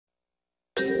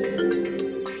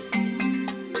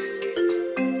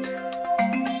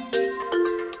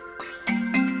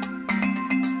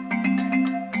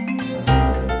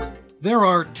There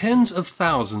are tens of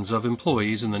thousands of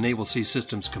employees in the Naval Sea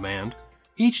Systems Command.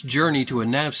 Each journey to a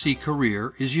NAVSEA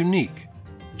career is unique.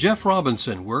 Jeff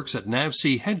Robinson works at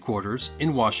NAVSEA Headquarters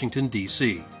in Washington,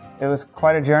 D.C. It was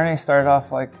quite a journey. Started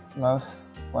off like most,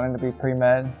 wanting to be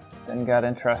pre-med, then got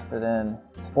interested in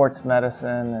sports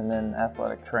medicine and then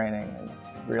athletic training, and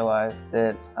realized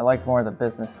that I liked more of the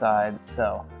business side.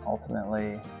 So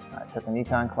ultimately, I took an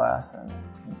econ class and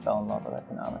fell in love with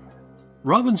economics.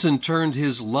 Robinson turned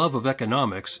his love of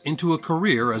economics into a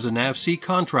career as a NAVSEA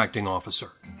contracting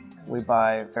officer. We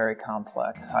buy very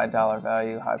complex, high dollar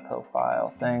value, high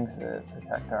profile things that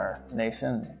protect our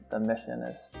nation. The mission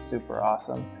is super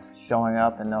awesome. Showing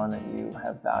up and knowing that you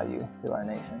have value to our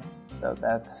nation. So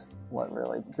that's what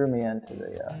really drew me into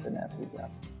the NAVSEA job.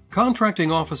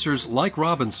 Contracting officers like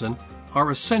Robinson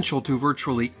are essential to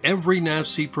virtually every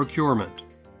NAVSEA procurement.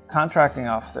 Contracting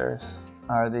officers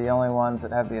are the only ones that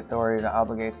have the authority to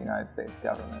obligate the United States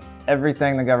government.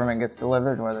 Everything the government gets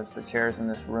delivered, whether it's the chairs in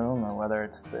this room or whether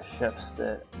it's the ships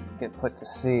that get put to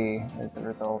sea, is a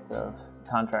result of the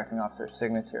contracting officer's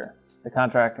signature. The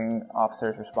contracting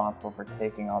officer is responsible for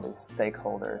taking all these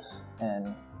stakeholders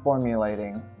and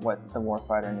formulating what the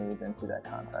warfighter needs into that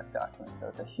contract document. So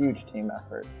it's a huge team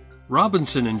effort.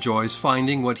 Robinson enjoys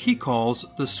finding what he calls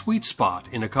the sweet spot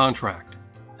in a contract.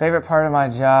 Favorite part of my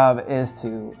job is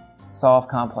to solve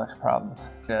complex problems,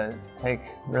 to take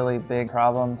really big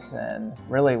problems and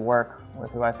really work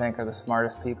with who I think are the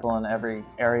smartest people in every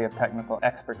area of technical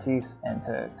expertise, and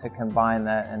to combine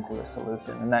that into a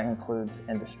solution, and that includes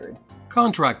industry.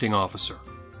 Contracting officer,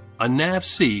 a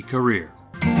NAVSEA career.